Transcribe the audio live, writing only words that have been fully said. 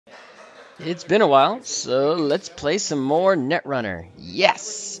It's been a while, so let's play some more Netrunner.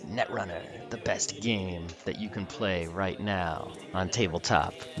 Yes, Netrunner, the best game that you can play right now on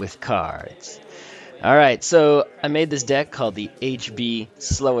tabletop with cards. Alright, so I made this deck called the HB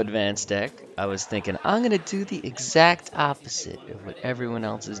Slow Advance deck. I was thinking, I'm going to do the exact opposite of what everyone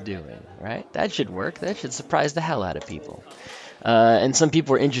else is doing, right? That should work. That should surprise the hell out of people. And some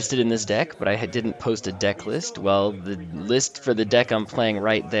people were interested in this deck, but I didn't post a deck list. Well, the list for the deck I'm playing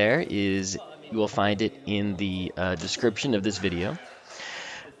right there is, you will find it in the description of this video.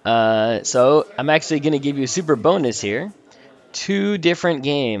 So I'm actually going to give you a super bonus here. 2 different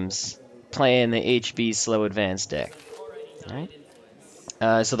games playing the HB Slow Advance deck. All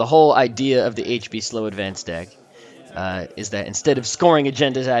right? So the whole idea of the HB Slow Advance deck is that instead of scoring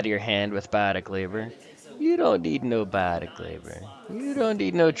agendas out of your hand with biotic labor, you don't need no biotic labor. You don't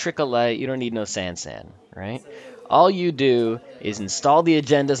need no trickle light. You don't need no sand, right? All you do is install the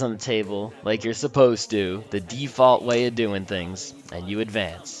agendas on the table like you're supposed to, the default way of doing things, and you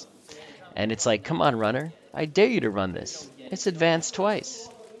advance. And it's like, come on, runner. I dare you to run this. It's advanced twice.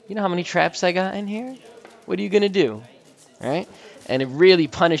 You know how many traps I got in here? What are you going to do? Right? And it really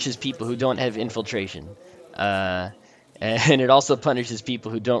punishes people who don't have infiltration. And it also punishes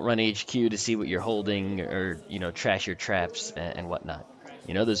people who don't run HQ to see what you're holding or, trash your traps and whatnot.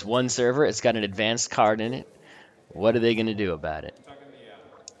 There's one server, it's got an advanced card in it. What are they going to do about it?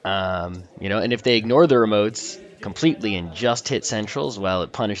 And if they ignore the remotes completely and just hit centrals, well,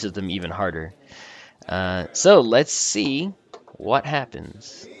 it punishes them even harder. So let's see what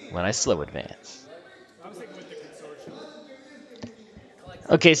happens when I slow advance.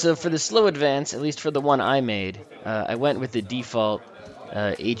 Okay, so for the slow advance, at least for the one I made, I went with the default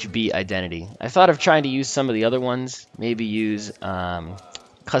HB identity. I thought of trying to use some of the other ones, maybe use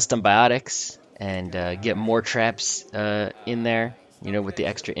custom biotics and get more traps in there, with the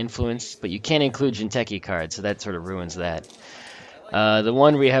extra influence, but you can't include Jinteki cards, so that sort of ruins that. The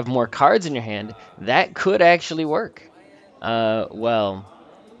one where you have more cards in your hand, that could actually work well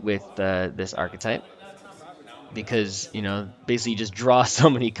with this archetype. Because, basically you just draw so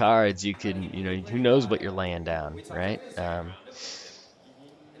many cards, you can, who knows what you're laying down, right?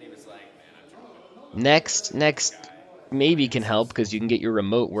 Next maybe can help because you can get your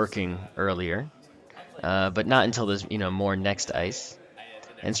remote working earlier, but not until there's, more next ice.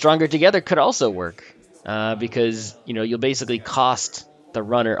 And Stronger Together could also work because, you'll basically cost the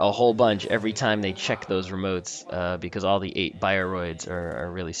runner a whole bunch every time they check those remotes because all the 8 Bioroids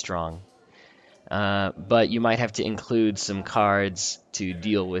are really strong. But you might have to include some cards to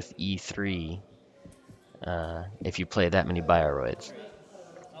deal with E3 if you play that many Bioroids.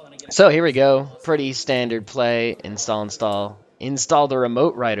 So here we go. Pretty standard play. Install. Install the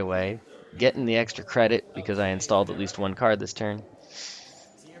remote right away. Getting the extra credit because I installed at least one card this turn.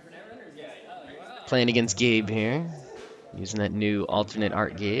 Playing against Gabe here. Using that new alternate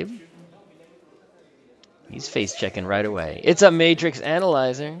art Gabe. He's face checking right away. It's a Matrix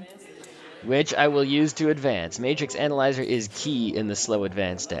Analyzer, which I will use to advance. Matrix Analyzer is key in the slow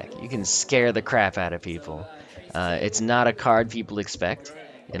advance deck. You can scare the crap out of people. It's not a card people expect.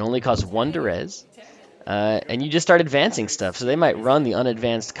 It only costs 1 to res. And you just start advancing stuff. So they might run the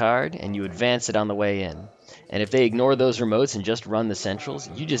unadvanced card, and you advance it on the way in. And if they ignore those remotes and just run the centrals,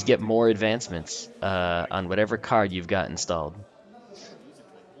 you just get more advancements on whatever card you've got installed.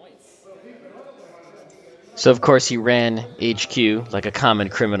 So, of course, he ran HQ like a common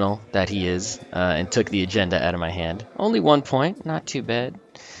criminal that he is and took the agenda out of my hand. Only 1 point, not too bad.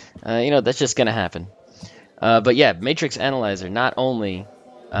 That's just going to happen. But yeah, Matrix Analyzer, not only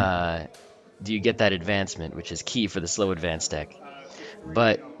do you get that advancement, which is key for the slow advance deck,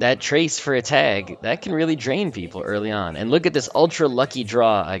 but that trace for a tag, that can really drain people early on. And look at this ultra lucky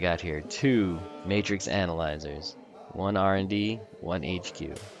draw I got here. 2 Matrix Analyzers. 1 R&D, 1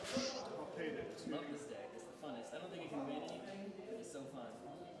 HQ.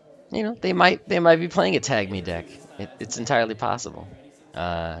 They might be playing a tag me deck. It's entirely possible.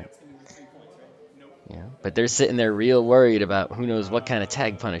 But they're sitting there real worried about who knows what kind of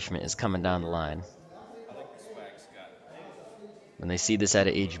tag punishment is coming down the line. When they see this out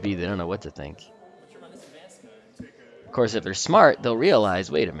of HB, they don't know what to think. Of course, if they're smart, they'll realize,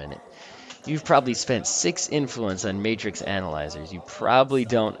 wait a minute, you've probably spent 6 influence on Matrix Analyzers. You probably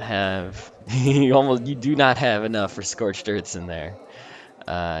don't have, you do not have enough for Scorched Earths in there.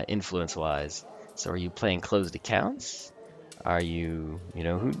 Influence-wise. So are you playing closed accounts? Are you,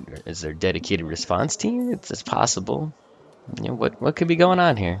 is there a dedicated response team? It's possible. What could be going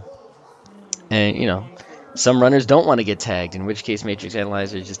on here? And, some runners don't want to get tagged, in which case Matrix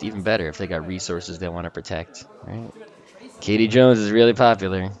Analyzer is just even better if they got resources they want to protect, right? Katie Jones is really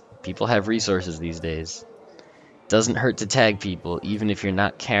popular. People have resources these days. Doesn't hurt to tag people, even if you're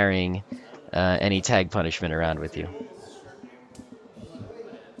not carrying any tag punishment around with you.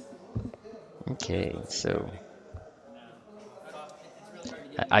 Okay, so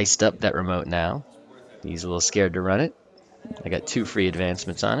I iced up that remote now. He's a little scared to run it. I got 2 free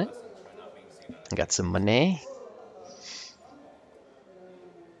advancements on it. I got some money.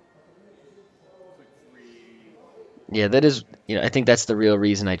 Yeah, that is, I think that's the real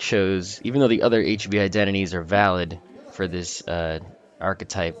reason I chose, even though the other HB identities are valid for this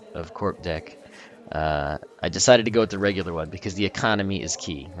archetype of Corp deck, I decided to go with the regular one because the economy is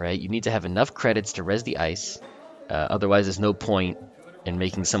key, right? You need to have enough credits to res the ice, otherwise there's no point in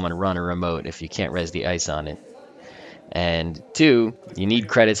making someone run a remote if you can't res the ice on it. And 2, you need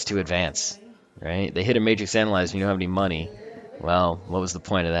credits to advance, right? They hit a matrix analyzer and you don't have any money. Well, what was the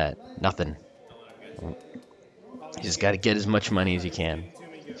point of that? Nothing. You just got to get as much money as you can.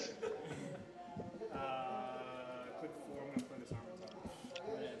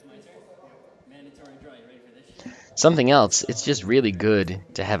 Something else, it's just really good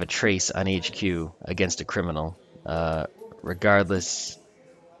to have a trace on HQ against a criminal, regardless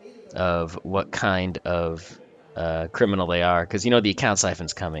of what kind of criminal they are, because the account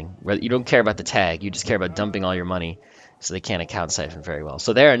siphon's coming. You don't care about the tag, you just care about dumping all your money, so they can't account siphon very well.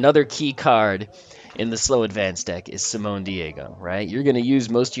 So there, another key card in the slow advance deck is Simone Diego, right? You're going to use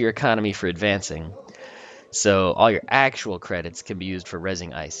most of your economy for advancing, so all your actual credits can be used for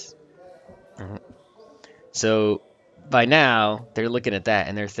resing ice. So by now, they're looking at that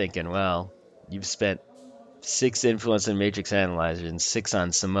and they're thinking, well, you've spent 6 influence on Matrix Analyzer and 6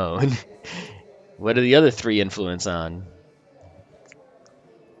 on Simone. What are the other 3 influence on?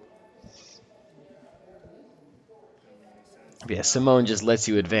 Yeah, Simone just lets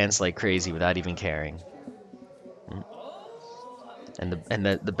you advance like crazy without even caring. And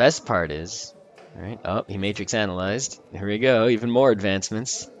the best part is, right? Oh, he Matrix Analyzed. Here we go, even more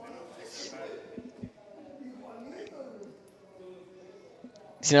advancements.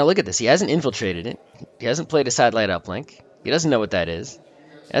 See, now look at this. He hasn't infiltrated it. He hasn't played a satellite uplink. He doesn't know what that is.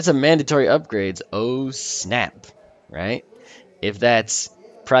 That's a mandatory upgrades. Oh, snap. Right? If that's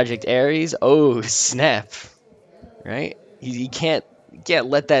Project Ares, oh, snap. Right? He can't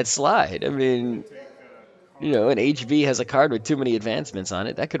let that slide. I mean, an HB has a card with too many advancements on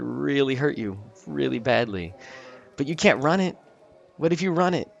it. That could really hurt you really badly. But you can't run it. What if you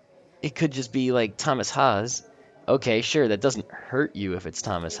run it? It could just be like Thomas Haas. Okay, sure, that doesn't hurt you if it's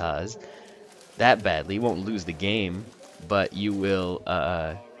Thomas Haas that badly. You won't lose the game, but you will,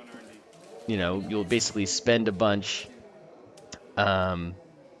 you'll basically spend a bunch, on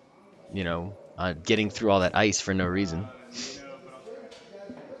getting through all that ice for no reason.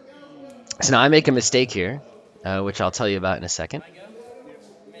 So now I make a mistake here, which I'll tell you about in a second.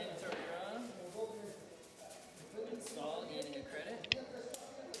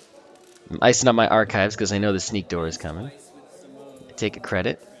 I'm icing up my archives because I know the sneak door is coming. I take a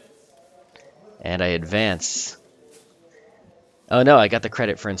credit, and I advance. Oh no, I got the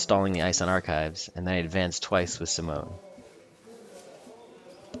credit for installing the ice on archives, and then I advanced twice with Simone.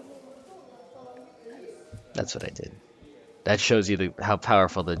 That's what I did. That shows you how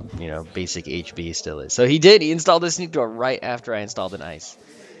powerful the basic HB still is. So he installed the sneak door right after I installed an ice.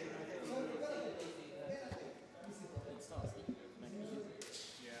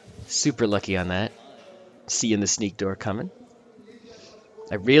 Super lucky on that. Seeing the sneak door coming.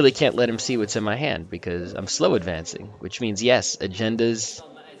 I really can't let him see what's in my hand because I'm slow advancing, which means, yes, agendas,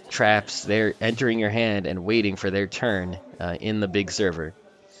 traps, they're entering your hand and waiting for their turn in the big server.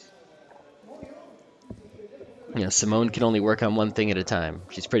 Simone can only work on one thing at a time.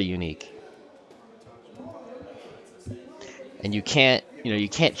 She's pretty unique. And you can't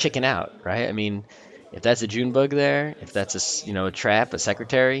chicken out, right? I mean, if that's a Junebug there, if that's a trap, a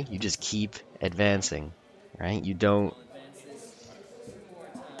secretary, you just keep advancing, right? You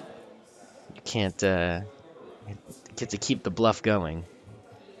can't get to keep the bluff going.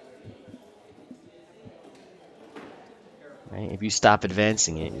 Right? If you stop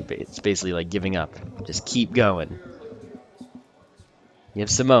advancing it's basically like giving up. Just keep going. You have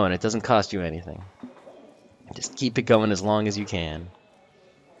Simone, it doesn't cost you anything. Just keep it going as long as you can.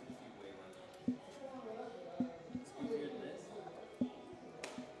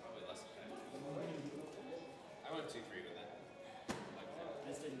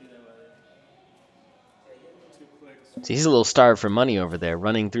 See, he's a little starved for money over there,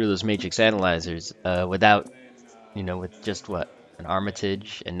 running through those matrix analyzers without, with just what? An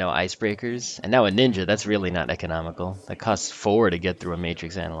Armitage and no icebreakers. And now a Ninja, that's really not economical. That costs 4 to get through a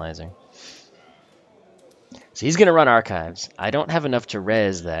matrix analyzer. So he's going to run archives. I don't have enough to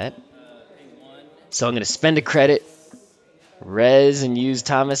res that. So I'm going to spend a credit, res, and use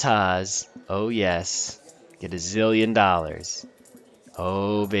Thomas Haas. Oh, yes. Get $1 zillion.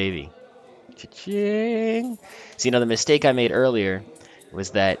 Oh, baby. Cha-ching. See, the mistake I made earlier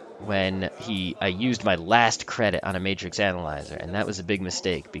was that when I used my last credit on a matrix analyzer, and that was a big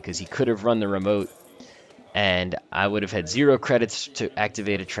mistake because he could have run the remote and I would have had 0 credits to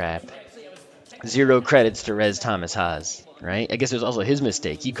activate a trap, 0 credits to res Thomas Haas, right? I guess it was also his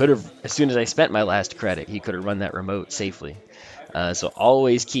mistake. He could have, as soon as I spent my last credit, he could have run that remote safely. So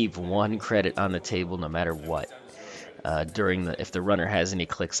always keep 1 credit on the table no matter what. If the runner has any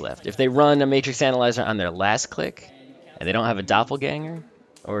clicks left. If they run a matrix analyzer on their last click and they don't have a doppelganger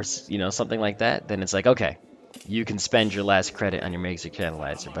or something like that, then it's like, okay, you can spend your last credit on your matrix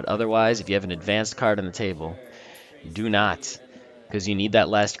analyzer. But otherwise, if you have an advanced card on the table, do not, because you need that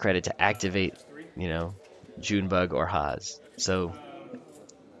last credit to activate, Junebug or Haas. So,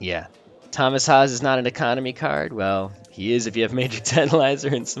 yeah. Thomas Haas is not an economy card. Well, he is if you have matrix analyzer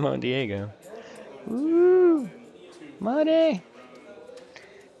and Simone Diego. Woo! Money!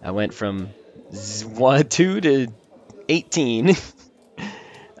 I went from 2 to 18.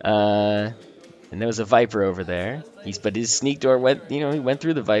 And there was a Viper over there. But his sneak door went, he went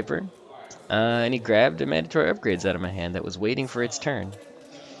through the Viper. And he grabbed a mandatory upgrades out of my hand that was waiting for its turn.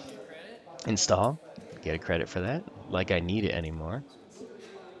 Install. Get a credit for that. Like I need it anymore.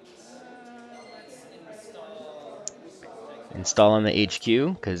 Install on the HQ,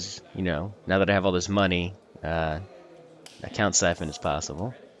 because, now that I have all this money, account siphon is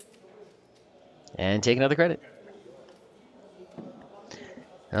possible. And take another credit.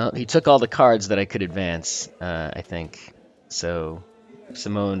 Well, he took all the cards that I could advance, I think. So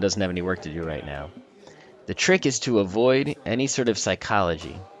Simone doesn't have any work to do right now. The trick is to avoid any sort of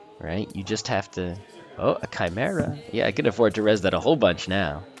psychology, right? You just have to... Oh, a Chimera. Yeah, I can afford to res that a whole bunch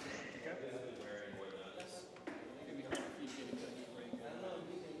now.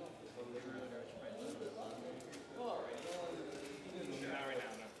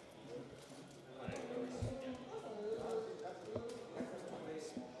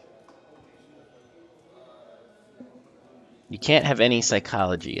 You can't have any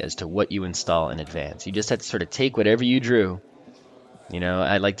psychology as to what you install in advance. You just have to sort of take whatever you drew.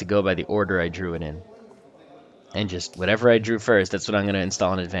 I like to go by the order I drew it in. And just whatever I drew first, that's what I'm going to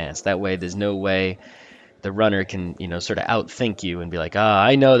install in advance. That way, there's no way the runner can, sort of outthink you and be like,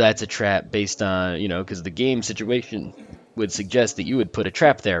 I know that's a trap based on, because the game situation would suggest that you would put a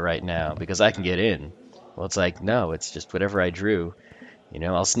trap there right now because I can get in. Well, it's like, no, it's just whatever I drew.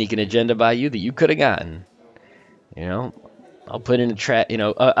 I'll sneak an agenda by you that you could have gotten. I'll put in a trap.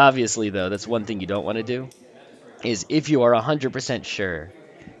 Obviously, though, that's one thing you don't want to do, is if you are 100% sure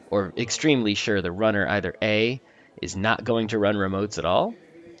or extremely sure the runner either A, is not going to run remotes at all,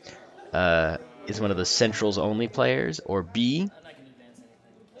 is one of the centrals only players, or B,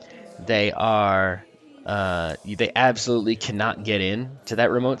 they absolutely cannot get in to that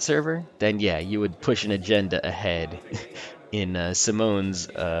remote server, then yeah, you would push an agenda ahead in Simone's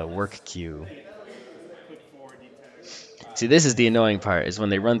work queue. See, this is the annoying part, is when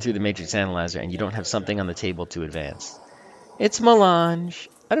they run through the matrix analyzer and you don't have something on the table to advance. It's Melange.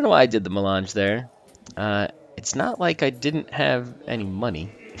 I don't know why I did the Melange there. It's not like I didn't have any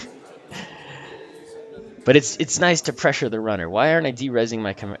money. But it's nice to pressure the runner. Why aren't I de-resing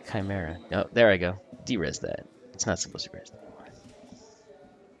my Chimera? No, there I go. De-res that. It's not supposed to res that.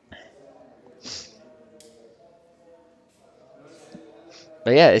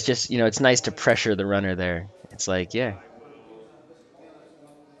 But yeah, it's just, it's nice to pressure the runner there. It's like, yeah.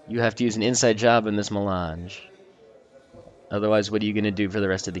 You have to use an inside job in this Melange. Otherwise, what are you going to do for the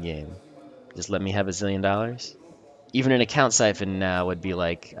rest of the game? Just let me have $1 zillion? Even an account siphon now would be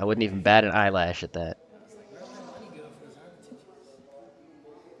like, I wouldn't even bat an eyelash at that.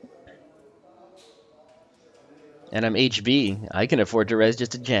 And I'm HB. I can afford to res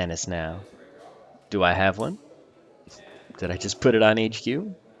just a Janus now. Do I have one? Did I just put it on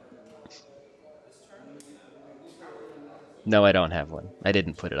HQ? No, I don't have one. I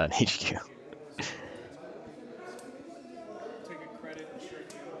didn't put it on HQ.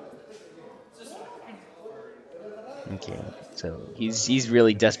 Okay, so he's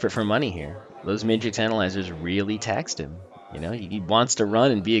really desperate for money here. Those matrix analyzers really taxed him. He wants to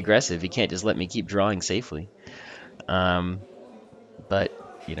run and be aggressive. He can't just let me keep drawing safely. But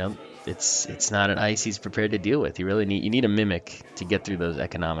it's not an ice he's prepared to deal with. You need a mimic to get through those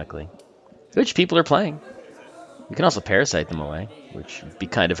economically, which people are playing. You can also parasite them away, which would be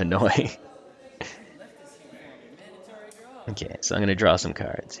kind of annoying. Okay, so I'm gonna draw some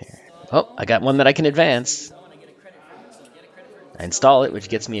cards here. Oh, I got one that I can advance. I install it, which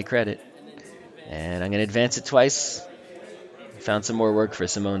gets me a credit. And I'm going to advance it twice. Found some more work for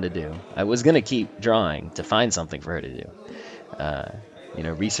Simone to do. I was going to keep drawing to find something for her to do.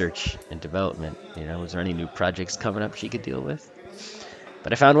 Research and development. Was there any new projects coming up she could deal with?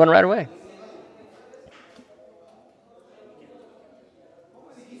 But I found one right away.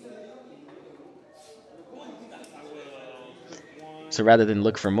 So rather than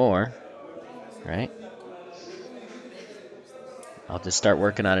look for more, right? I'll just start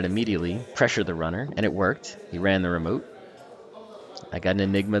working on it immediately, pressure the runner, and it worked. He ran the remote. I got an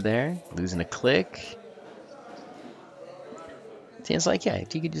Enigma there, losing a click. Seems like, yeah,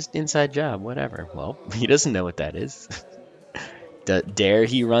 if you could just inside job, whatever. Well, he doesn't know what that is. Dare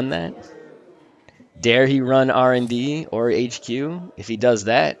he run that? Dare he run R&D or HQ? If he does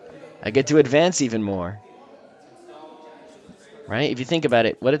that, I get to advance even more. Right? If you think about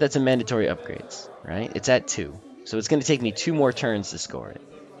it, what if that's a mandatory upgrades? Right? It's at 2. So it's going to take me 2 more turns to score it.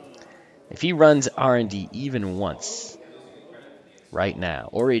 If he runs R&D even once, right now,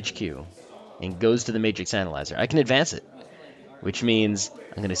 or HQ, and goes to the Matrix Analyzer, I can advance it. Which means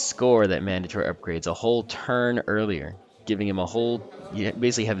I'm going to score that mandatory upgrades a whole turn earlier, giving him a whole, you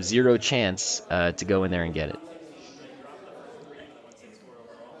basically have 0 chance to go in there and get it.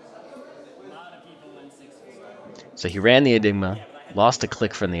 So he ran the Enigma, lost a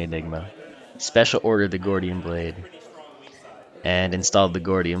click from the Enigma, special ordered the Gordian Blade, and installed the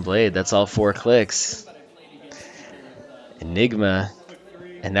Gordian Blade. That's all 4 clicks. Enigma,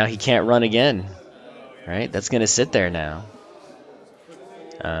 and now he can't run again, right? That's going to sit there now.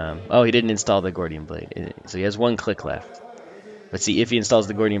 Oh, he didn't install the Gordian Blade, so he has 1 click left. But see, if he installs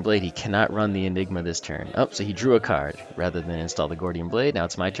the Gordian Blade, he cannot run the Enigma this turn. Oh, so he drew a card rather than install the Gordian Blade. Now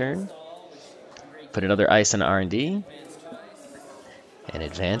it's my turn. Put another ice on R&D. And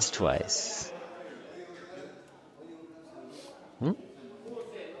advance twice.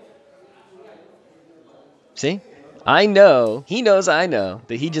 See? I know, he knows I know,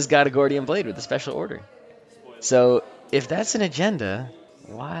 that he just got a Gordian Blade with a special order. So, if that's an agenda,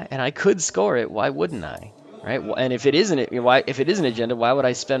 why? And I could score it, why wouldn't I? Right? And if it isn't, if it is an agenda, why would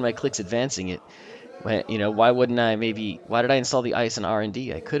I spend my clicks advancing it? Why wouldn't I why did I install the ice on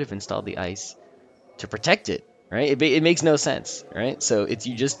R&D? I could have installed the ice to protect it, right? It makes no sense, right? So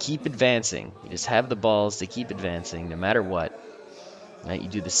you just keep advancing. You just have the balls to keep advancing no matter what. Right? You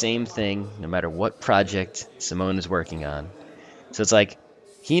do the same thing no matter what project Simone is working on. So it's like,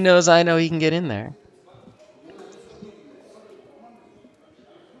 he knows I know he can get in there.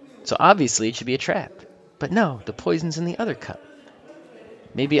 So obviously it should be a trap. But no, the poison's in the other cup.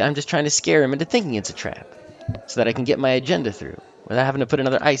 Maybe I'm just trying to scare him into thinking it's a trap, so that I can get my agenda through, without having to put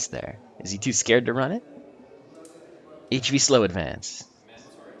another ice there. Is he too scared to run it? HV slow advance.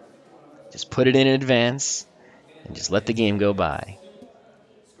 Just put it in advance, and just let the game go by.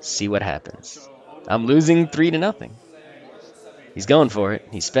 See what happens. I'm losing 3-0. He's going for it.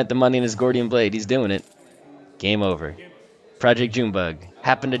 He spent the money in his Gordian Blade. He's doing it. Game over. Project Junebug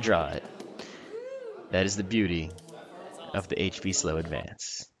happened to draw it. That is the beauty of the HV slow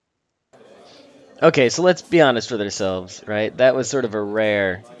advance. Okay, so let's be honest with ourselves, right? That was sort of a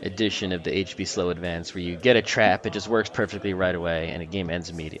rare edition of the HV slow advance where you get a trap, it just works perfectly right away, and a game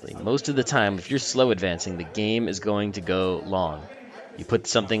ends immediately. Most of the time, if you're slow advancing, the game is going to go long. You put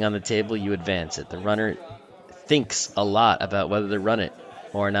something on the table, you advance it. The runner thinks a lot about whether to run it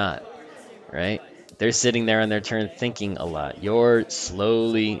or not, right? They're sitting there on their turn thinking a lot. You're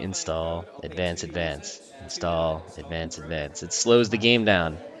slowly install, advance, advance, install, advance, advance. It slows the game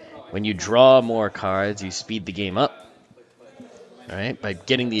down. When you draw more cards, you speed the game up, right? By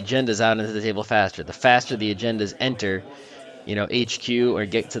getting the agendas out into the table faster. The faster the agendas enter, HQ or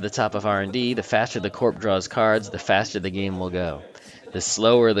get to the top of R&D, the faster the Corp draws cards, the faster the game will go. The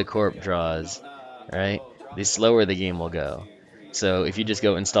slower the Corp draws, right? The slower the game will go. So if you just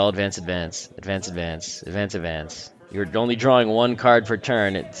go install, advance, advance, advance, advance, advance, advance, you're only drawing 1 card per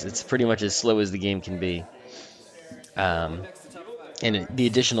turn. It's pretty much as slow as the game can be. And the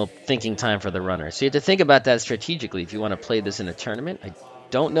additional thinking time for the runner. So you have to think about that strategically if you want to play this in a tournament. I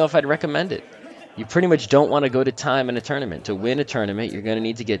don't know if I'd recommend it. You pretty much don't want to go to time in a tournament. To win a tournament, you're going to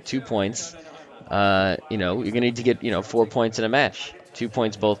need to get 2 points. You're going to need to get 4 points in a match. 2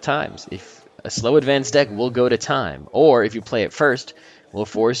 points both times. If a slow advanced deck will go to time, or if you play it first, will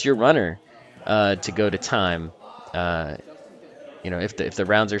force your runner to go to time. If the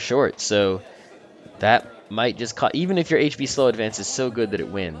rounds are short. So that might just even if your HB slow advance is so good that it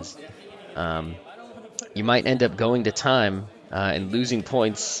wins, you might end up going to time and losing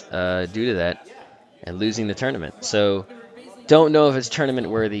points due to that, and losing the tournament. So don't know if it's tournament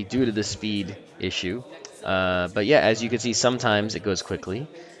worthy due to the speed issue. But yeah, as you can see, sometimes it goes quickly.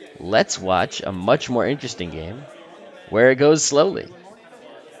 Let's watch a much more interesting game where it goes slowly.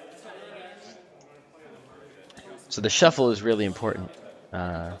 So the shuffle is really important.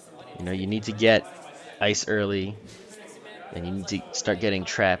 You know, you need to get ice early, and you need to start getting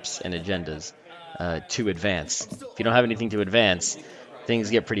traps and agendas to advance. If you don't have anything to advance, things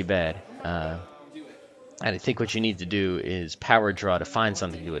get pretty bad. And I think what you need to do is power draw to find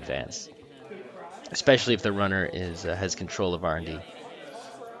something to advance, especially if the runner is has control of R&D.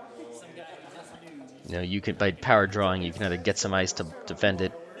 You know, you can, by power drawing, you can either get some ice to defend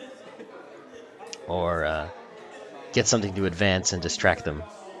it, or get something to advance and distract them.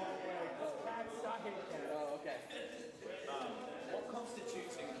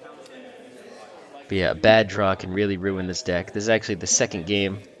 But yeah, a bad draw can really ruin this deck. This is actually the second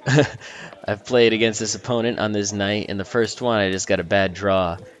game I've played against this opponent on this night. In the first one, I just got a bad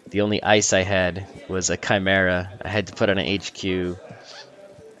draw. The only ice I had was a Chimera. I had to put on an HQ.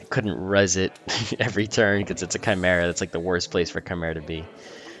 I couldn't res it every turn because it's a Chimera. That's like the worst place for Chimera to be.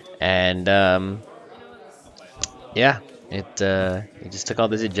 And yeah, it just took all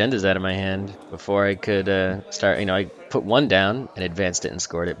these agendas out of my hand before I could start. You know, I put one down and advanced it and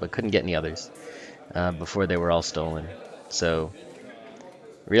scored it, but couldn't get any others before they were all stolen. So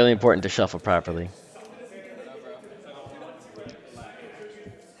really important to shuffle properly.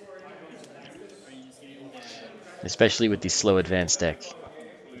 Especially with the slow advance deck.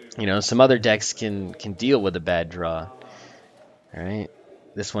 You know, some other decks can deal with a bad draw. Alright?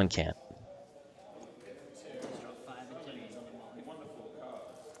 This one can't.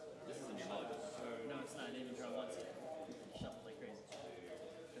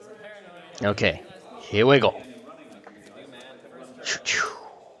 Okay, here we go.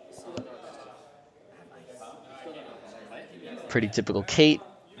 Pretty typical Kate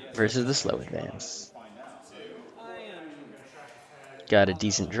versus the slow advance. Got a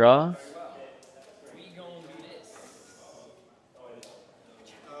decent draw.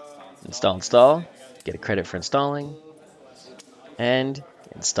 Install. Get a credit for installing. And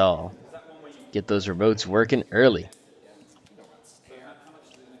install. Get those remotes working early.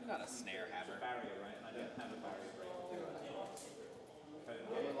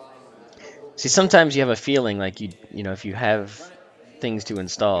 See, sometimes you have a feeling like you know, if you have things to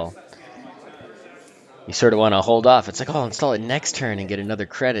install, you sort of want to hold off. It's like, oh, I'll install it next turn and get another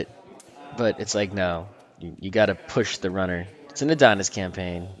credit. But it's like, no, you got to push the runner. It's an Adonis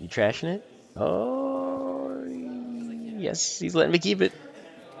campaign. You trashing it? Oh, yes, he's letting me keep it.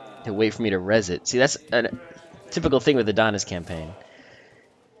 He'll wait for me to res it. See, that's a typical thing with Adonis campaign.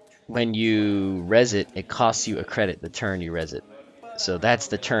 When you res it, it costs you a credit the turn you res it. So that's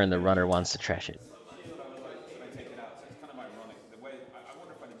the turn the runner wants to trash it.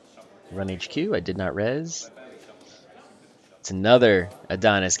 Run HQ, I did not res. It's another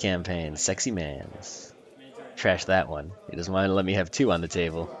Adonis campaign, Sexy Mans. Trash that one. He doesn't want to let me have two on the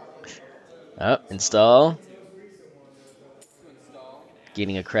table. Oh, install.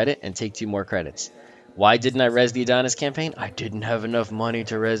 Gaining a credit and take 2 more credits. Why didn't I res the Adonis campaign? I didn't have enough money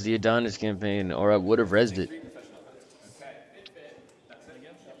to res the Adonis campaign, or I would have resed it.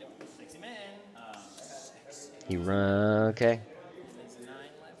 He run, okay.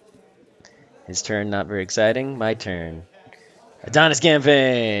 His turn, not very exciting. My turn. Adonis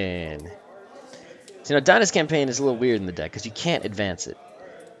campaign! So, you know, Adonis campaign is a little weird in the deck because you can't advance it.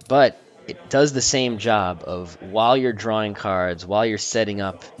 But it does the same job of while you're drawing cards, while you're setting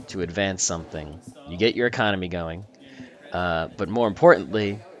up to advance something, you get your economy going. But more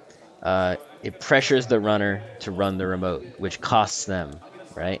importantly, it pressures the runner to run the remote, which costs them,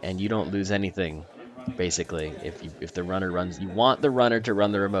 right? And you don't lose anything, basically, if the runner runs. You want the runner to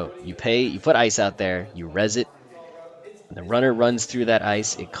run the remote. You put ice out there, you res it, and the runner runs through that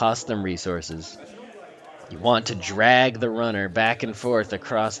ice. It costs them resources. You want to drag the runner back and forth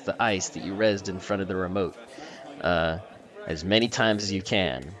across the ice that you resed in front of the remote as many times as you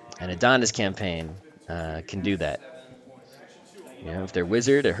can. And Adonis campaign can do that. You know, if they're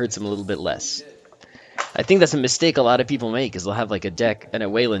wizard, it hurts them a little bit less. I think that's a mistake a lot of people make, is they'll have like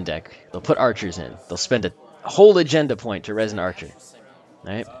an Wayland deck. They'll put archers in. They'll spend a whole agenda point to res an archer,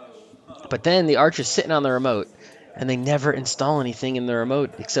 right? But then the archer's sitting on the remote, and they never install anything in the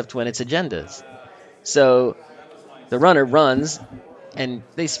remote except when it's agendas. So the runner runs, and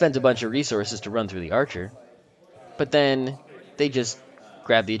they spend a bunch of resources to run through the archer, but then they just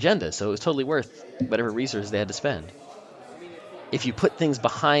grab the agenda, so it was totally worth whatever resources they had to spend. If you put things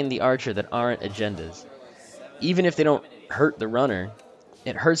behind the archer that aren't agendas, even if they don't hurt the runner,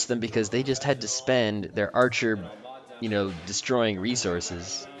 it hurts them because they just had to spend their archer, you know, destroying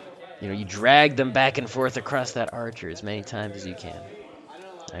resources you drag them back and forth across that archer as many times as you can,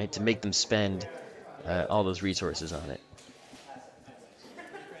 right, to make them spend all those resources on it.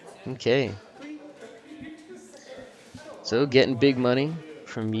 Okay. So getting big money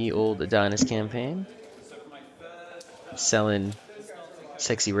from ye old Adonis Campaign, selling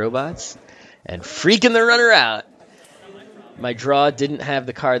sexy robots, and freaking the runner out. My draw didn't have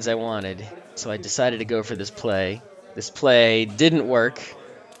the cards I wanted, so I decided to go for this play. This play didn't work.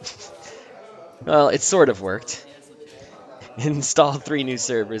 Well, it sort of worked. Install 3 new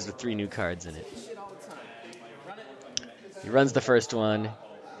servers with 3 new cards in it. He runs the first one.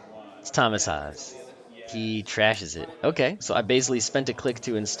 It's Thomas Haas. He trashes it. Okay, so I basically spent a click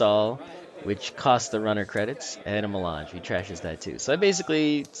to install, which cost the runner credits, and a Melange. He trashes that too. So I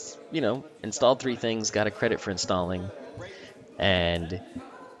basically, installed 3 things, got a credit for installing, and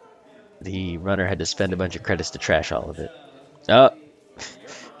the runner had to spend a bunch of credits to trash all of it. Oh,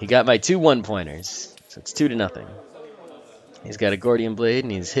 he got my 2 1-pointers, so it's 2-0. He's got a Gordian Blade,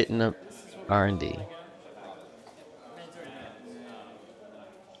 and he's hitting up R&D.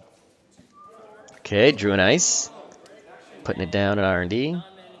 Okay, drew an ice. Putting it down at R&D.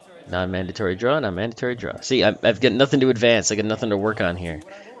 Non-mandatory draw, non-mandatory draw. See, I've got nothing to advance. I got nothing to work on here.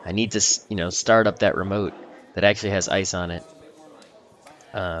 I need to, start up that remote that actually has ice on it.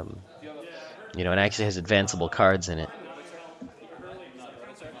 And actually has advanceable cards in it.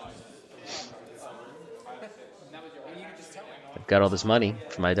 I've got all this money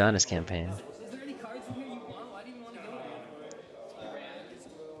for my Adonis campaign.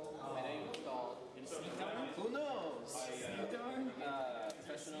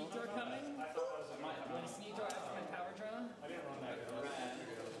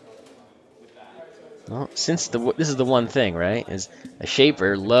 Well, since this is the one thing, right, is a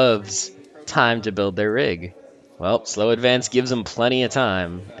shaper loves time to build their rig. Well, slow advance gives them plenty of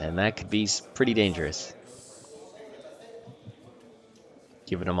time, and that could be pretty dangerous.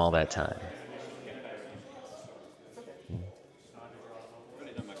 Giving them all that time.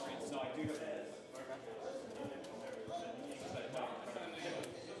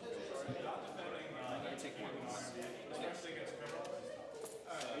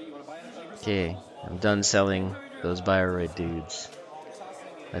 Okay, I'm done selling those Bioroid dudes.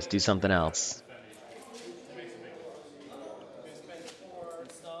 Let's do something else.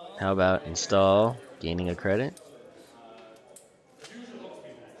 How about install, gaining a credit?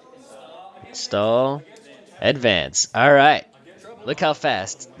 Install, advance. All right, look how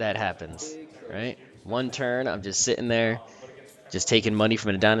fast that happens, right? One turn, I'm just sitting there, just taking money from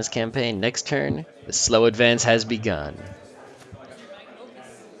an Adonis campaign. Next turn, the slow advance has begun.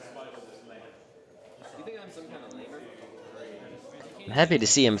 I'm happy to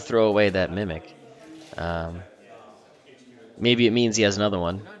see him throw away that mimic. Maybe it means he has another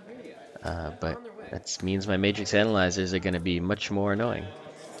one, but that means my matrix analyzers are going to be much more annoying.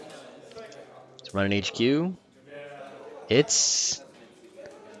 Let's run an HQ. It's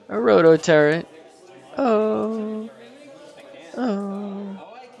a Rototurret. Oh.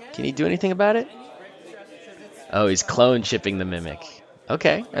 Can he do anything about it? Oh, he's clone chipping the mimic.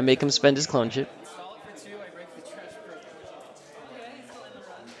 Okay, I make him spend his clone chip.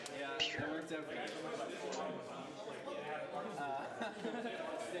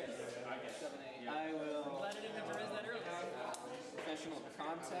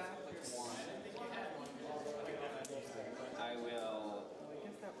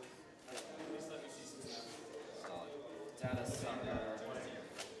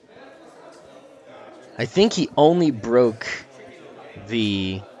 I think he only broke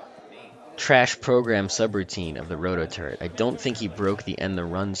the trash program subroutine of the Rototurret. I don't think he broke the end the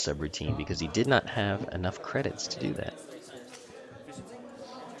run subroutine because he did not have enough credits to do that.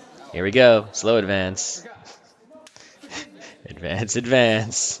 Here we go. Slow advance. Advance,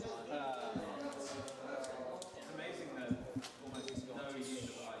 advance.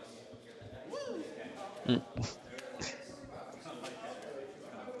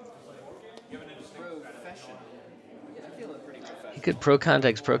 He could pro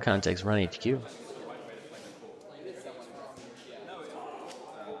context, run HQ.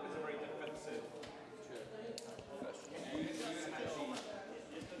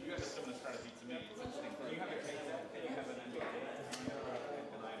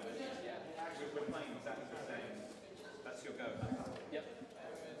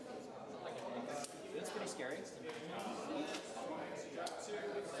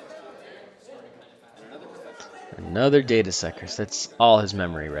 Another data suckers. That's all his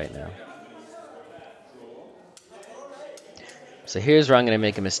memory right now. So here's where I'm going to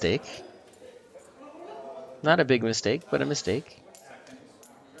make a mistake. Not a big mistake, but a mistake.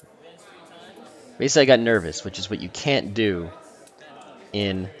 Basically, I got nervous, which is what you can't do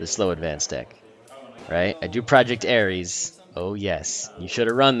in the slow advance deck, right? I do Project Ares. Oh yes, you should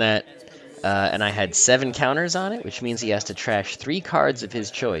have run that. And I had 7 counters on it, which means he has to trash 3 cards of his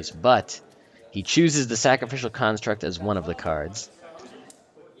choice, but he chooses the Sacrificial Construct as one of the cards,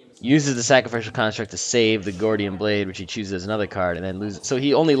 uses the Sacrificial Construct to save the Gordian Blade, which he chooses as another card, and then loses. So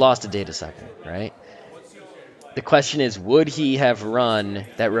he only lost a Data Sucker, right? The question is, would he have run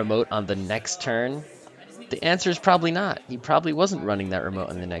that remote on the next turn? The answer is probably not. He probably wasn't running that remote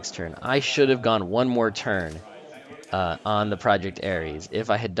on the next turn. I should have gone one more turn on the Project Ares. If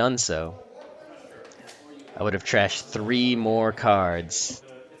I had done so, I would have trashed 3 more cards.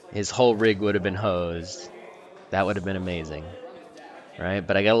 His whole rig would have been hosed. That would have been amazing. Right?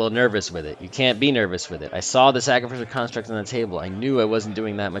 But I got a little nervous with it. You can't be nervous with it. I saw the Sacrificial Construct on the table. I knew I wasn't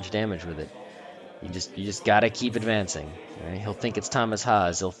doing that much damage with it. You just gotta keep advancing. Right? He'll think it's Thomas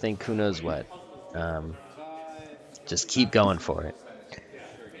Haas. He'll think who knows what. Just keep going for it.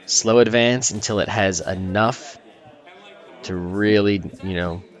 Slow advance until it has enough to really,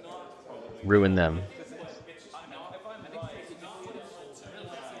 ruin them.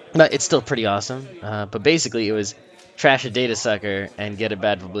 But it's still pretty awesome. But basically, it was trash a Data Sucker and get a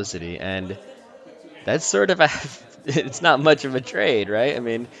bad publicity, and that's sort of it's not much of a trade, right? I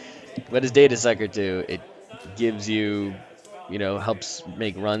mean, what does Data Sucker do? It gives you, helps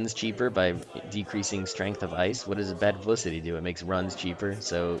make runs cheaper by decreasing strength of ice. What does a bad publicity do? It makes runs cheaper.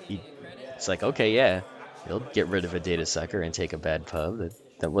 So it's like, okay, yeah, he'll get rid of a Data Sucker and take a bad pub.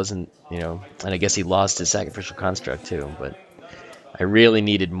 That wasn't, and I guess he lost his Sacrificial Construct too, but I really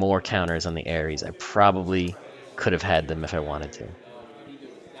needed more counters on the Ares. I probably could have had them if I wanted to.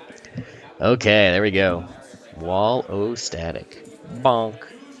 Okay, there we go. Wall O static. Bonk.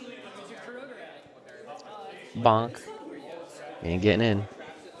 Bonk. You ain't getting in.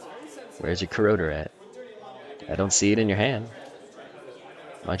 Where's your corroder at? I don't see it in your hand.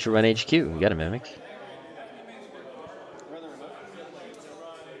 Why don't you run HQ? You got a Mimic.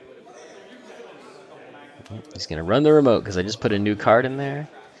 He's gonna run the remote because I just put a new card in there.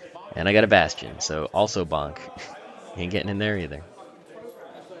 And I got a Bastion, so also bonk. Ain't getting in there either.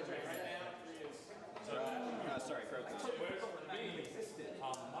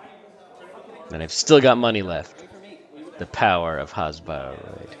 And I've still got money left. The power of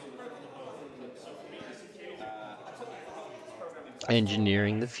Haas-Bioroid.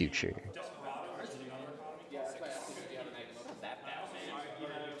 Engineering the future.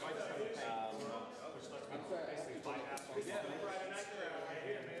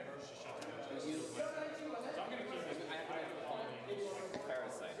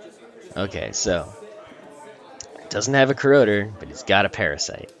 Okay, so doesn't have a corroder, but he's got a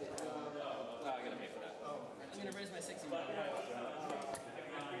parasite.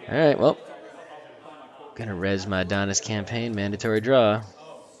 Alright, well, gonna res my Adonis Campaign, mandatory draw.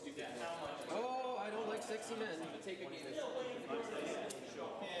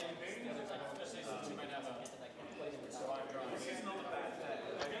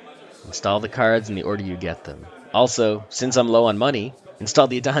 Install the cards in the order you get them. Also, since I'm low on money, install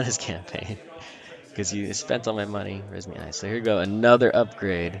the Adonis Campaign. Because you spent all my money. Res me ice. So here we go, another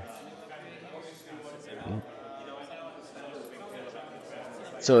upgrade.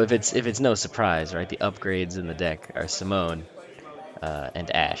 So if it's no surprise, right? The upgrades in the deck are Simone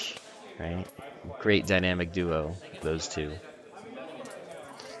and Ash, right? Great dynamic duo, those two.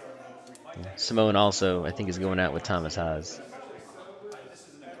 Simone also, I think, is going out with Thomas Haas.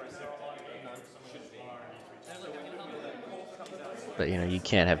 But you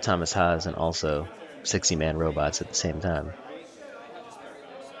can't have Thomas Haas and also 60-man robots at the same time.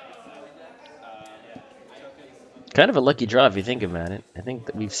 Kind of a lucky draw if you think about it. I think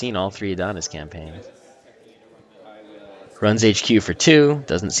that we've seen all 3 Adonis campaigns. Runs HQ for 2,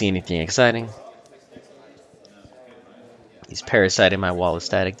 doesn't see anything exciting. He's parasiting my wall of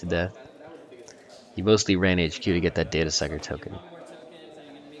static to death. He mostly ran HQ to get that Data Sucker token,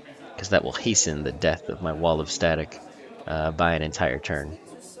 because that will hasten the death of my wall of static by an entire turn.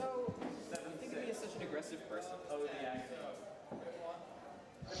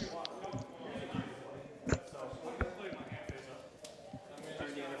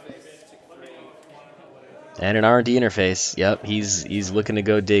 And an R&D interface. Yep, he's looking to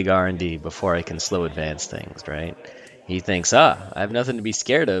go dig R&D before I can slow advance things, right? He thinks, I have nothing to be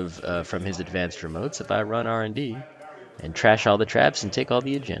scared of from his advanced remotes if I run R&D and trash all the traps and take all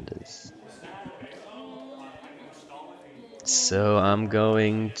the agendas. So I'm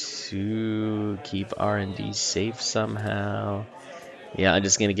going to keep R&D safe somehow. Yeah, I'm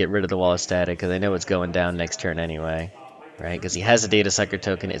just going to get rid of the wall of static because I know it's going down next turn anyway. right? Because he has a data sucker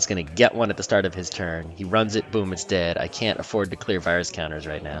token. It's going to get one at the start of his turn. He runs it, boom, it's dead. I can't afford to clear virus counters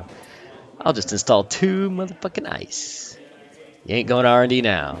right now. I'll just install 2 motherfucking ice. You ain't going to R&D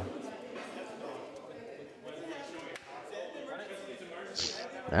now.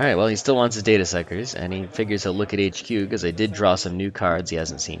 Alright, well, he still wants his data suckers, and he figures he'll look at HQ, because I did draw some new cards he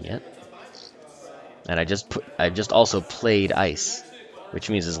hasn't seen yet. And I just also played ice, which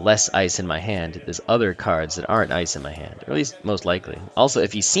means there's less ice in my hand. There's other cards that aren't ice in my hand, or at least most likely. Also,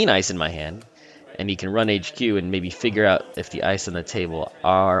 if he's seen ice in my hand, and he can run HQ and maybe figure out if the ice on the table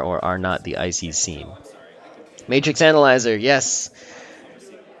are or are not the ice he's seen. Matrix Analyzer, yes!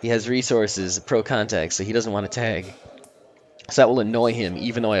 He has resources, pro contacts, so he doesn't want to tag. So that will annoy him,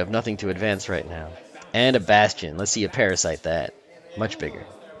 even though I have nothing to advance right now. And a Bastion. Let's see a Parasite that. Much bigger.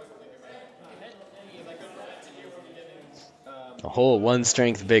 A whole 1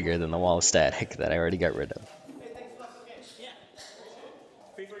 strength bigger than the Wall of Static that I already got rid of.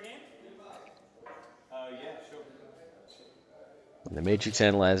 And the Matrix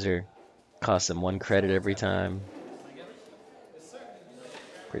Analyzer costs him 1 credit every time.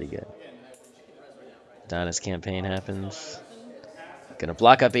 Pretty good. Adonis Campaign happens. Gonna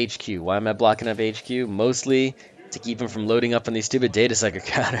block up HQ. Why am I blocking up HQ? Mostly to keep him from loading up on these stupid data sucker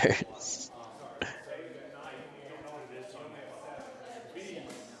counters.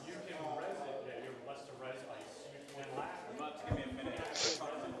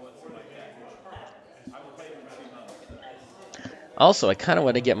 Also, I kind of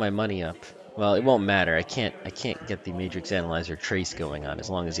want to get my money up. Well, it won't matter. I can't get the Matrix Analyzer trace going on as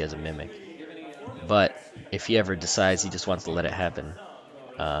long as he has a mimic. But if he ever decides he just wants to let it happen,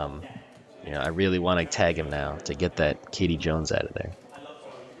 you know, I really want to tag him now to get that Katie Jones out of there.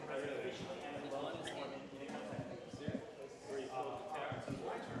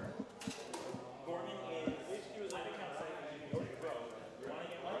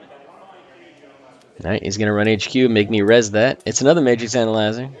 Alright, he's going to run HQ, make me res that. It's another Matrix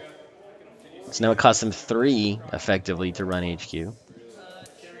Analyzer. So now it costs him 3, effectively, to run HQ.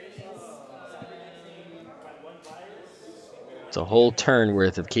 It's a whole turn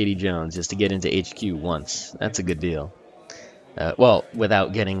worth of Katie Jones just to get into HQ once. That's a good deal. Well,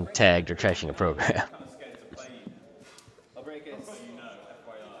 without getting tagged or trashing a program.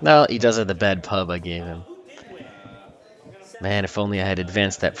 No, he does have the bad pub I gave him. Man, if only I had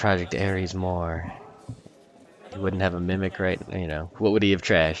advanced that Project Ares more. He wouldn't have a mimic, right? You know, what would he have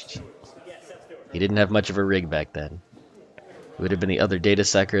trashed? He didn't have much of a rig back then. It would have been the other data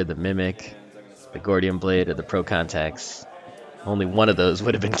sucker, the mimic, the Gordium Blade, or the Pro Contacts. Only one of those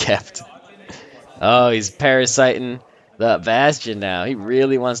would have been kept. Oh, he's parasiting the Bastion now. He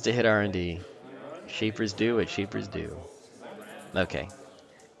really wants to hit R&D. Shapers do what Shapers do. Okay.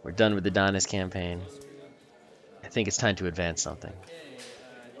 We're done with the Adonis Campaign. I think it's time to advance something.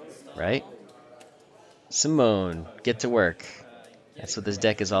 Right? Simone, get to work. That's what this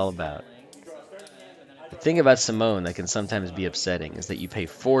deck is all about. The thing about Simone that can sometimes be upsetting is that you pay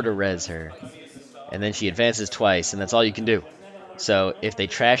 4 to res her, and then she advances twice, and that's all you can do. So if they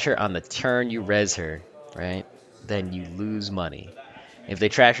trash her on the turn you res her, right, then you lose money. If they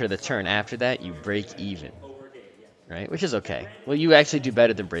trash her the turn after that, you break even, right, which is okay. Well, you actually do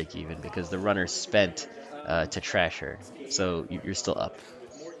better than break even because the runner spent to trash her, so you're still up.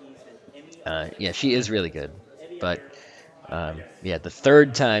 Yeah, she is really good, but yeah, the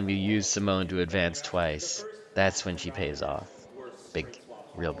 3rd time you use Simone to advance twice, that's when she pays off. Big,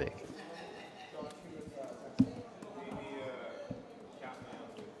 real big.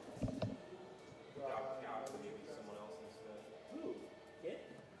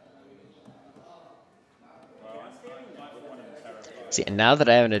 See, and now that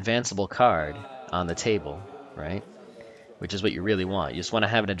I have an advanceable card on the table, right, which is what you really want. You just want to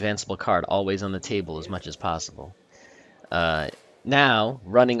have an advanceable card always on the table as much as possible. Now,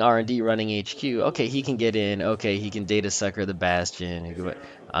 running R&D, running HQ, okay, he can get in, okay, he can data sucker the Bastion.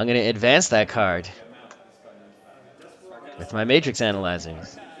 I'm going to advance that card with my Matrix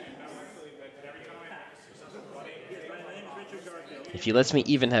Analyzers. If he lets me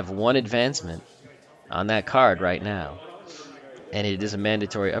even have 1 advancement on that card right now, and it is a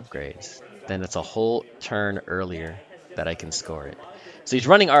mandatory upgrade, then it's a whole turn earlier that I can score it. So he's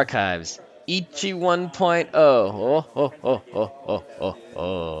running Archives. Ichi 1.0. Oh, oh, oh, oh, oh, oh,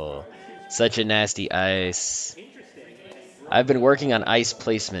 oh. Such a nasty ice. I've been working on ice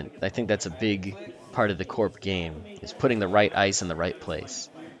placement. I think that's a big part of the Corp game, is putting the right ice in the right place.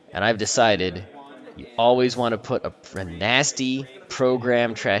 And I've decided you always want to put a nasty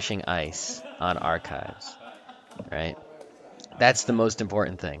program trashing ice on Archives, right? That's the most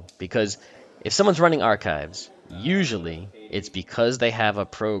important thing, because if someone's running archives, usually it's because they have a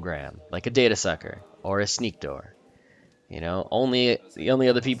program, like a data sucker or a sneak door. You know, the only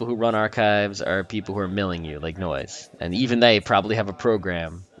other people who run archives are people who are milling you, like Noise. And even they probably have a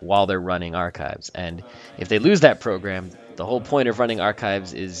program while they're running archives. And if they lose that program, the whole point of running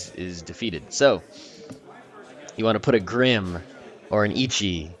archives is defeated. So you want to put a Grim or an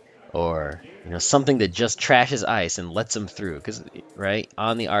Ichi or something that just trashes ice and lets them through, because right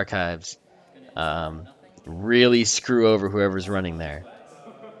on the archives, really screw over whoever's running there.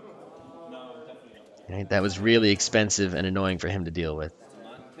 Right? That was really expensive and annoying for him to deal with.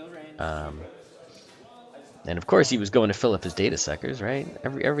 And of course he was going to fill up his data suckers, right?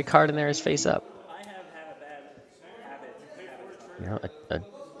 Every card in there is face up. A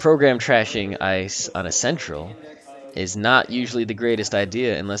program trashing ice on a central is not usually the greatest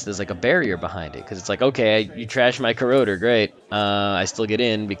idea unless there's like a barrier behind it. Because it's like, okay, you trash my corroder, great. I still get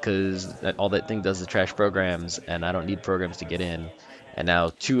in because all that thing does is trash programs, and I don't need programs to get in. And now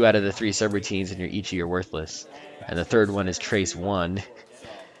 2 out of the 3 subroutines in your Ichi are worthless. And the third one is trace 1.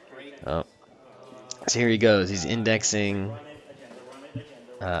 Oh. So here he goes. He's indexing.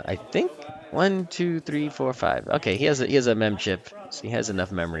 I think 1, 2, 3, 4, 5. Okay, he has a mem chip, so he has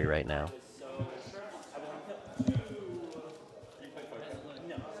enough memory right now.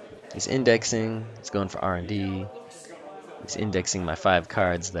 He's indexing. He's going for R&D. He's indexing my 5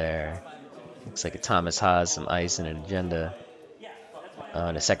 cards there. Looks like a Thomas Haas, some ice, and an agenda,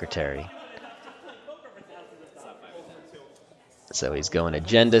 and a secretary. So he's going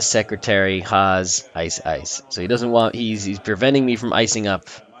agenda, secretary, Haas, ice, ice. So he doesn't want. He's preventing me from icing up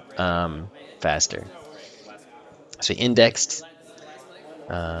faster. So he indexed.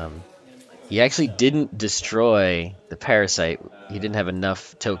 He actually didn't destroy the parasite. He didn't have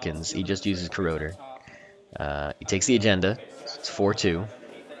enough tokens. He just uses corroder. He takes the agenda. It's 4-2.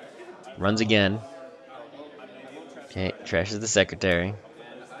 Runs again. Okay, trashes the secretary.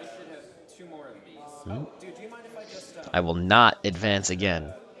 I will not advance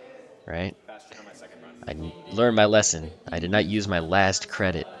again. Right? I learned my lesson. I did not use my last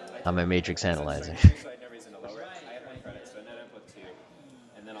credit on my matrix analyzer.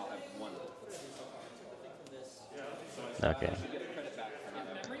 Okay.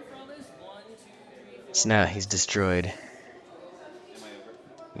 So now he's destroyed.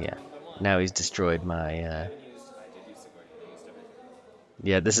 Yeah. Now he's destroyed my.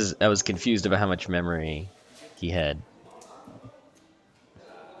 Yeah, I was confused about how much memory he had.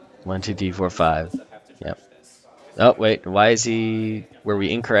 1, 2, 3, 4, 5. Yep. Oh wait, why is he? Were we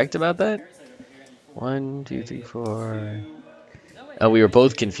incorrect about that? 1, 2, 3, 4. Oh, we were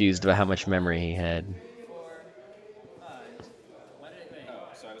both confused about how much memory he had.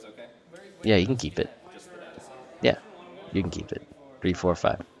 Yeah, you can keep it. Yeah, you can keep it. 3, 4,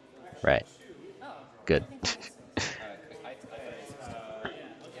 5. Right. Good.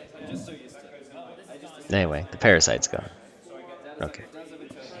 Anyway, the parasite's gone. Okay.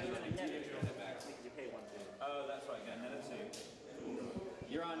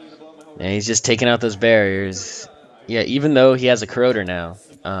 And he's just taking out those barriers. Yeah, even though he has a corroder now,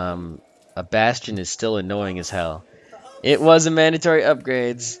 a Bastion is still annoying as hell. It was a mandatory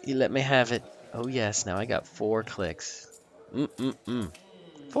upgrades. He let me have it. Oh yes, now I got 4 clicks.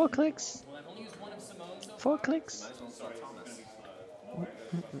 4 clicks? 4 clicks?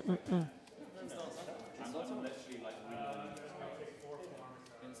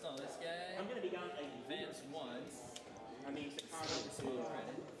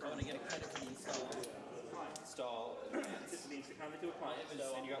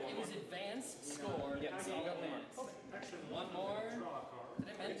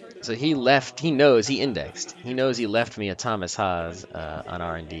 So he left, he knows, he indexed. He knows he left me a Thomas Haas on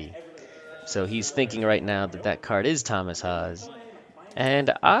R&D. So he's thinking right now that that card is Thomas Haas.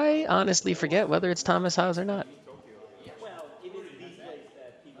 And I honestly forget whether it's Thomas Haas or not.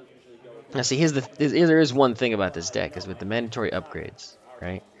 Now see, there is one thing about this deck, is with the mandatory upgrades,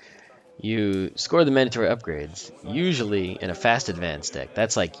 right? You score the mandatory upgrades, usually in a fast advance deck.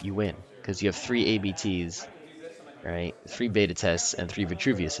 That's like you win, because you have 3 ABTs, right? 3 beta tests and 3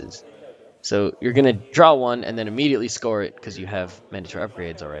 Vitruviuses. So you're going to draw 1 and then immediately score it because you have mandatory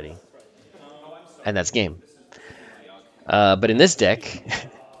upgrades already. And that's game. But in this deck,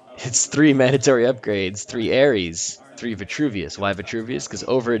 it's 3 mandatory upgrades, 3 Ares, 3 Vitruvius. Why Vitruvius? Because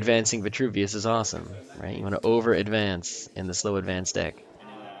over-advancing Vitruvius is awesome, right? You want to over-advance in the slow advance deck.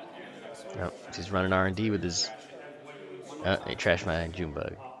 Oh, he's running R&D with his... he trashed my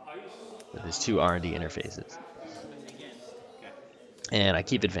Junebug with his 2 R&D interfaces. And I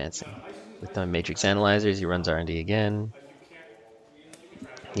keep advancing. With the matrix analyzers, he runs R&D again.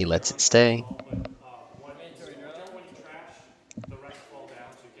 He lets it stay.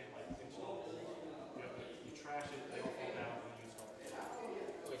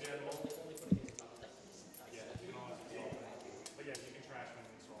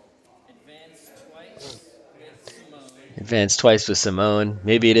 Advance twice with Simone.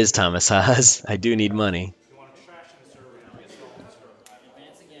 Maybe it is Thomas Haas. I do need money.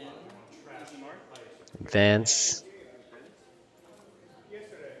 Advance.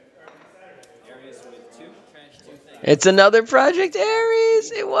 It's another Project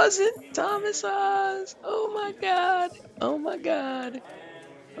Ares. It wasn't Thomas Haas. Oh my god. Oh my god.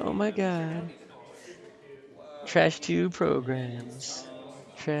 Oh my god. Trash 2 programs.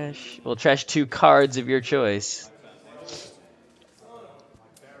 Trash 2 cards of your choice.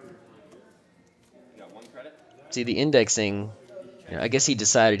 See, the indexing, I guess he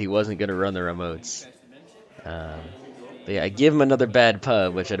decided he wasn't going to run the remotes. But yeah, I give him another bad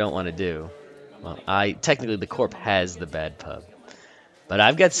pub, which I don't want to do. Well, technically the Corp has the bad pub. But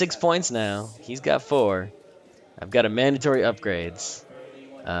I've got 6 points now. He's got 4. I've got a mandatory upgrades.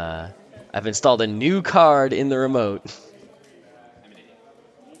 I've installed a new card in the remote.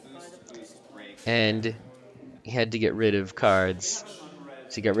 And he had to get rid of cards.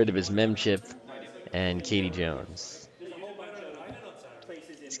 So he got rid of his mem chip and Katie Jones.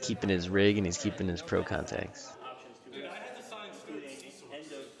 He's keeping his rig and he's keeping his pro contacts.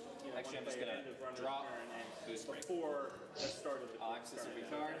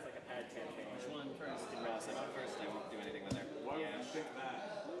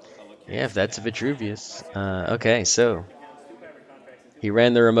 Yeah, if that's a Vitruvius. Okay, so he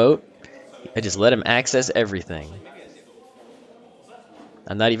ran the remote. I just let him access everything.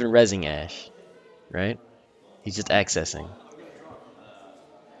 I'm not even rezzing Ash, right? He's just accessing.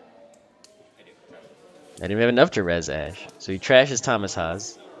 I didn't have enough to res Ash, so he trashes Thomas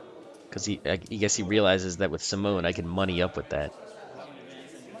Haas because I guess he realizes that with Simone I can money up with that,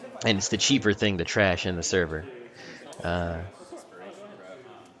 and it's the cheaper thing to trash in the server.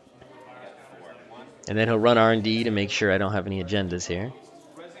 And then he'll run R&D to make sure I don't have any agendas here.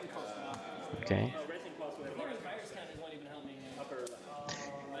 Okay.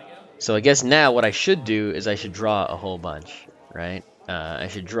 So I guess now what I should do is I should draw a whole bunch, right? I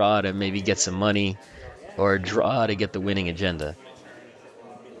should draw to maybe get some money, or draw to get the winning agenda.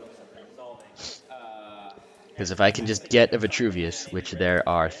 Because if I can just get a Vitruvius, which there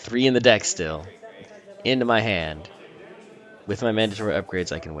are 3 in the deck still, into my hand, with my mandatory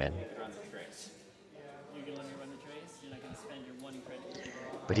upgrades I can win.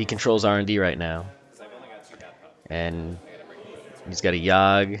 But he controls R&D right now. And he's got a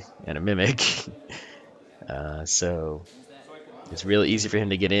Yogg and a Mimic. So it's really easy for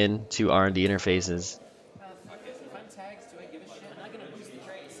him to get in 2 R&D interfaces.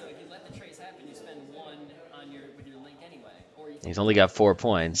 He's only got 4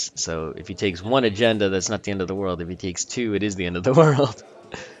 points, so if he takes 1 agenda, that's not the end of the world. If he takes 2, it is the end of the world.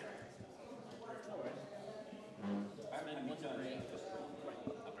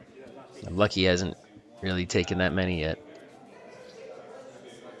 I'm lucky he hasn't really taken that many yet.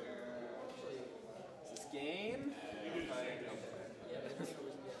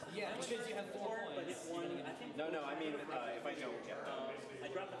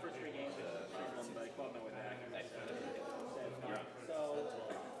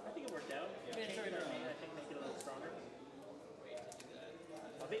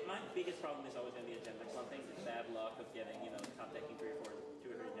 My biggest problem is always in the agenda clumping. The bad luck of getting, top decking 2 or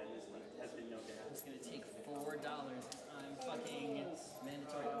 3 agendas has been known to happen. It's going to take $4 on fucking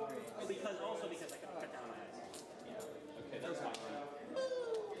mandatory upgrade. Because I can cut down my eyes. Okay, that's fine.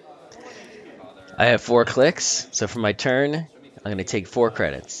 I have 4 clicks, so for my turn, I'm going to take 4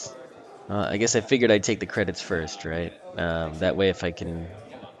 credits. I guess I figured I'd take the credits first, right? That way if I can...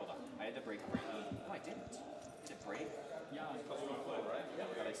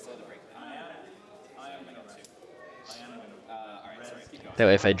 That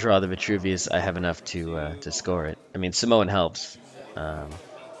way if I draw the Vitruvius, I have enough to score it. I mean, Simone helps.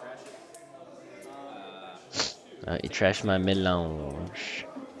 You trash my Melange.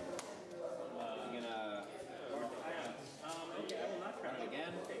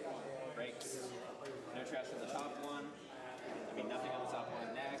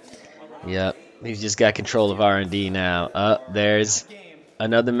 Yep, he's just got control of R&D now. There's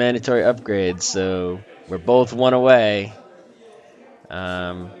another mandatory upgrade, so we're both 1 away.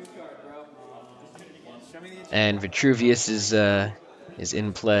 And Vitruvius is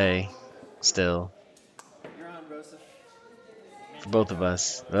in play still for both of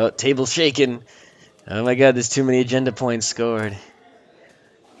us. Oh, table's shaking. Oh my god, there's too many agenda points scored.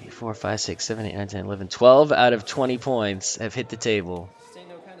 4, 5, 6, 7, 8, 9, 10, 11, 12 out of 20 points have hit the table.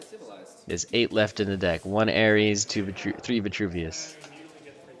 There's 8 left in the deck. 1 Ares, 3 Vitruvius.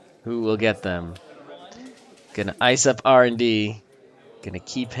 Who will get them? Gonna ice up R&D. Gonna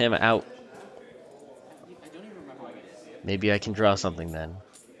keep him out. Maybe I can draw something then.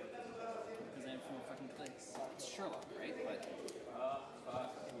 Sherlock, right? But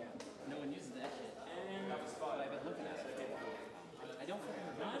no one uses that shit. And I've been looking at it. I don't fucking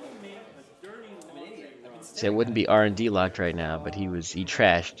remember. I'm an idiot. See, it wouldn't be R&D locked right now, but he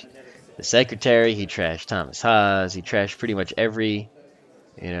trashed the secretary, he trashed Thomas Haas, he trashed pretty much every,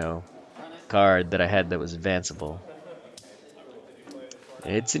 card that I had that was advanceable.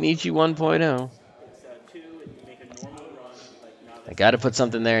 It's an Ichi 1.0. I gotta put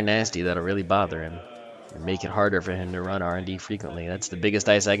something there nasty that'll really bother him and make it harder for him to run R&D frequently. That's the biggest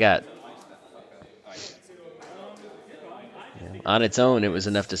dice I got. On its own, it was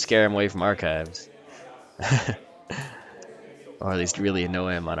enough to scare him away from archives. Or at least really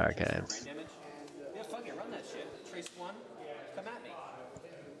annoy him on archives. Yeah, fuck it, run that shit. Trace 1, come at me. Are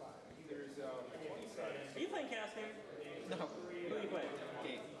you playing Chaos Theory? No. Who are you playing?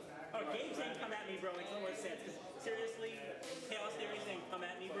 Gabe. Oh, Gabe saying come at me, bro, makes a little more sense. Seriously, Chaos Theory saying come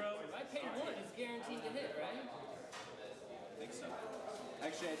at me, bro? If I pay 1, it's guaranteed to hit, right? I think so.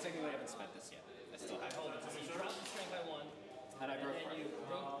 Actually, I technically haven't spent this yet. I hold it. So you drop the strength by 1, and I broke 2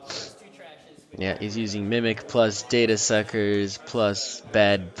 trashes. Yeah, he's using Mimic plus Data Suckers plus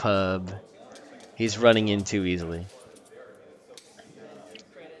Bad Pub. He's running in too easily.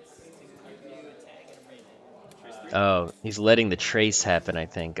 Oh, he's letting the trace happen, I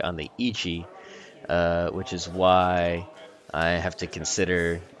think, on the Ichi, which is why I have to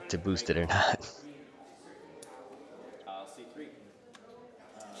consider to boost it or not.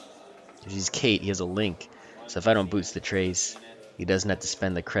 He's Kate, he has a link, so if I don't boost the trace, he doesn't have to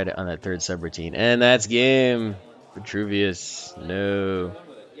spend the credit on that 3rd subroutine. And that's game! Vitruvius. No.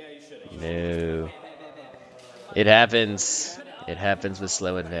 No. It happens. It happens with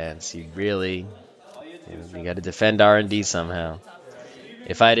slow advance. You gotta defend R&D somehow.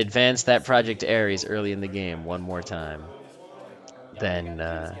 If I'd advanced that Project Ares early in the game one more time, then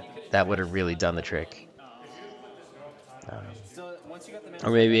that would have really done the trick. Or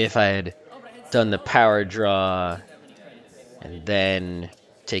maybe if I had done the power draw and then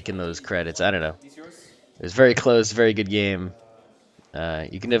taken those credits. I don't know. It was very close, very good game.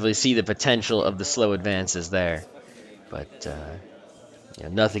 You can definitely see the potential of the slow advances there. But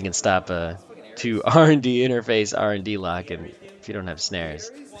nothing can stop a 2 R&D interface R&D lock and if you don't have snares.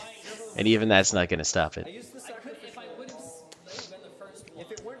 And even that's not going to stop it.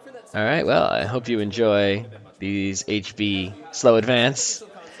 Alright, well, I hope you enjoy these HB slow advance.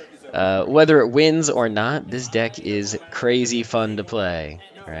 Whether it wins or not, this deck is crazy fun to play.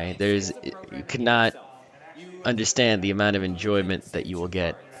 Right? You cannot understand the amount of enjoyment that you will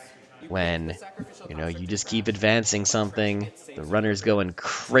get when you just keep advancing something, the runner's going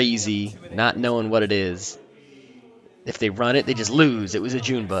crazy, not knowing what it is. If they run it, they just lose. It was a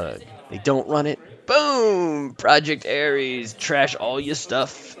Junebug. They don't run it, boom! Project Ares, trash all your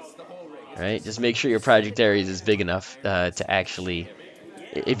stuff. Right? Just make sure your Project Ares is big enough to actually.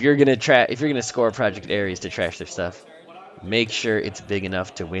 If you're gonna score Project Ares to trash their stuff, make sure it's big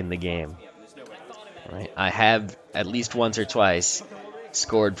enough to win the game. Right? I have at least once or twice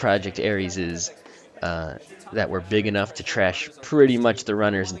scored Project Ares's that were big enough to trash pretty much the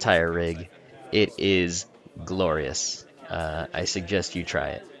runner's entire rig. It is glorious. I suggest you try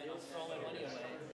it.